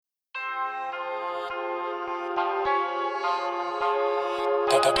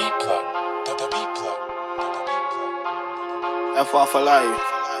FR for life.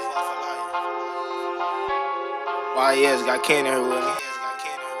 YES got Ken in here with me.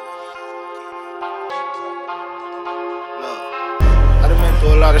 Look, I done been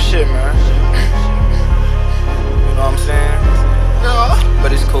through a lot of shit, man. You know what I'm saying? Yeah.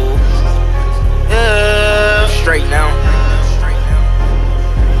 But it's cool. Yeah. Straight now.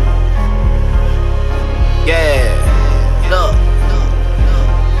 Yeah.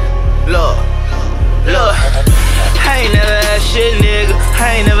 Look. I ain't never had shit, nigga.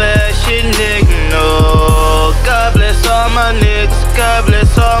 I ain't never had shit, nigga. No. God bless all my niggas. God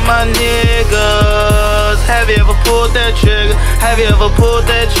bless all my niggas. Have you ever pulled that trigger? Have you ever pulled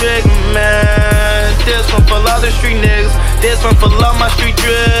that trigger, man? This one for all the street niggas. This one for all my street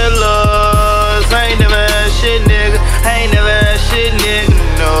drillers. I ain't never had shit, nigga. I ain't never had shit, nigga.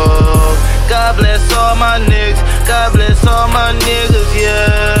 No. God bless all my niggas. God bless all my niggas,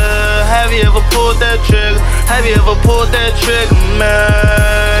 yeah. Have you ever pulled that trigger? Have you ever pulled that trigger,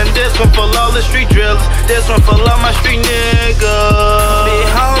 man? This one for all the street drillers. This one for all my street niggas. Big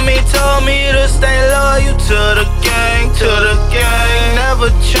homie told me to stay loyal to the gang, to the gang.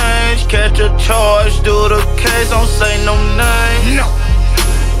 Never change, catch a charge, do the case, don't say no name. No.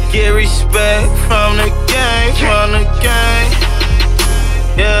 Get respect from the gang, from the gang.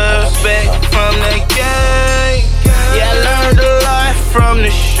 Yeah, respect from the gang. Yeah, I learned a lot from the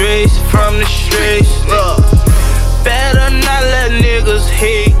streets, from the streets. Look, better not let niggas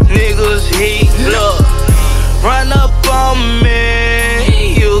hate, look, run up on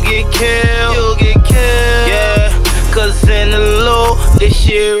me, you get killed, yeah, cause in the low, this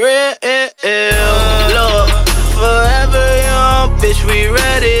shit real, look, forever young, bitch, we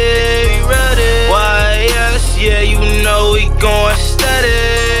ready, YES, yeah, you know we going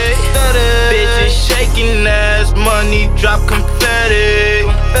steady, bitches shaking ass, money drop confetti,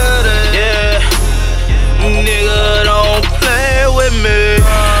 yeah, nigga don't play with me,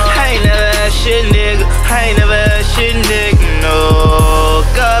 I ain't never had shit, nigga, I ain't never had shit, nigga, no,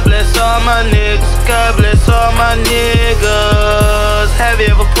 God bless all my niggas, God bless all my niggas, have you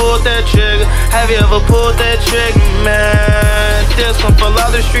ever pulled that trigger, have you ever pulled that trigger, man, this one for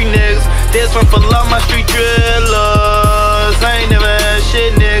all the street niggas, this one for all my street drillers, I ain't never had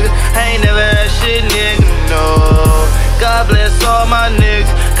shit, nigga, I ain't never had shit, nigga, no, God bless all my niggas,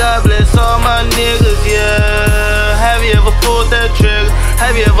 God bless all my niggas, yeah, have you ever pulled that trigger,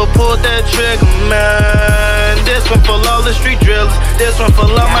 have you ever pulled that trigger, man, this one for all the street drillers, this one for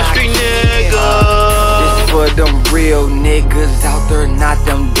all my street niggas. This for them real niggas out there, not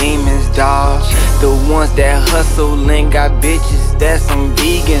them demons, dawg. The ones that hustle and got bitches, that's some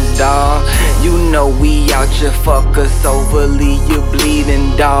vegans, dawg. You know we out here, fuck us overly, you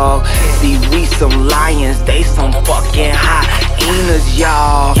bleeding, dawg. See, we some lions, they some fucking hyenas,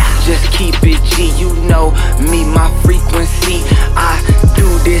 y'all. Just keep it G, you know me, my frequency. I do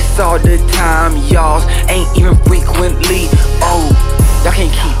this all the time, y'all ain't even frequently. Oh, y'all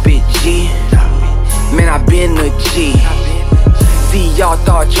can't keep it G. Man, I been a G. See, y'all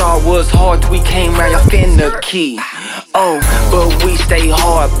thought y'all was hard till we came round, y'all finna key. Oh, but we stay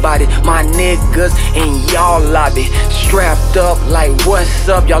hard body, my niggas in y'all lobby, strapped up like what's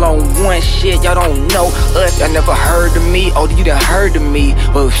up, y'all on one shit, y'all don't know us, y'all never heard of me, oh you done heard of me,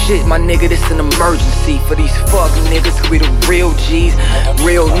 well shit my nigga this an emergency, for these fuck niggas we the real G's,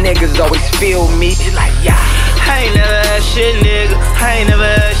 real niggas always feel me, it's like yeah. I ain't never had shit, nigga, I ain't never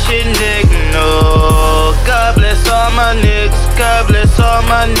had shit, nigga, no, God bless all my niggas, God bless all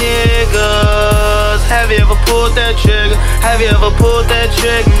my niggas, have you ever pulled that trigger, have you ever pulled that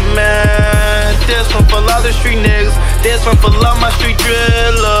trigger, man, this one for all the street niggas, this one for all my street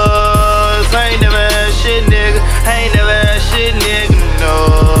drillers, I ain't never had shit, nigga, I ain't never had shit, nigga,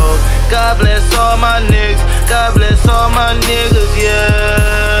 no, God bless all my niggas, God bless all my niggas,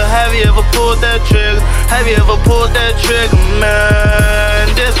 yeah, have you ever pulled that trigger, have you ever pulled that trigger, man,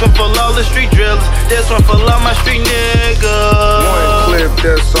 this one for all the street drillers, this one for all my street niggas. One clip,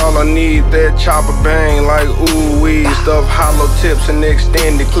 that's all I need, that chopper bang like ooh wee, stuff hollow tips and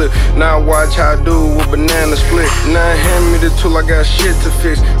extended clip, now watch how I do with banana split, now hand me the tool, I got shit to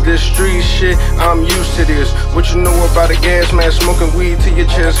fix, this street shit, I'm used to this, what you know about a gas man, smoking weed till your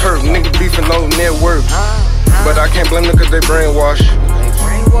chest hurt, nigga beefing no network, but I can't blame them cause they brainwashed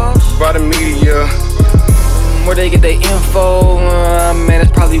by the media. Where they get their info, man,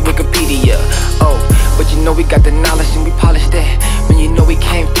 it's probably Wikipedia. Oh, but you know we got the knowledge and we polish that. Man, you know we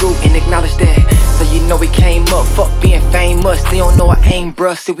came through and acknowledge that. So you know we came up, fuck being famous. They don't know I aim,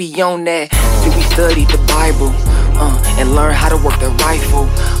 bruh, so we on that. So we studied the Bible, and learn how to work the rifle.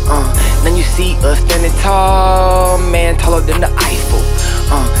 Then you see us standing tall, man. stand taller than the Eiffel.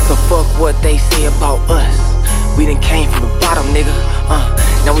 So fuck what they say about us. We done came from the bottom, nigga.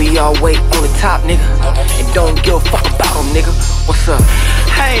 Now we all way on the top, nigga. And don't give a fuck about them, nigga. What's up?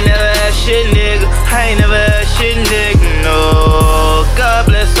 I ain't never had shit, nigga. I ain't never had shit, nigga. No. God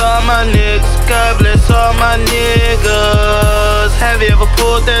bless all my niggas. God bless all my niggas. Have you ever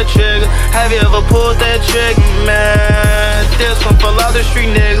pulled that trigger? Have you ever pulled that trigger, man? This one for all the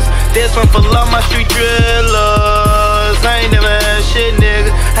street niggas. This one for all my street drillers. I ain't never had shit,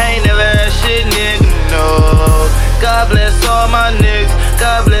 nigga. I ain't never had shit, nigga. No. God bless all my niggas.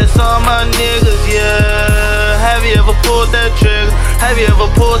 God bless all my niggas, yeah. Have you ever pulled that trigger? Have you ever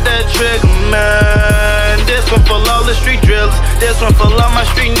pulled that trigger, man? This one for all the street drillers. This one for all my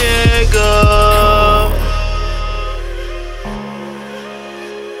street niggas.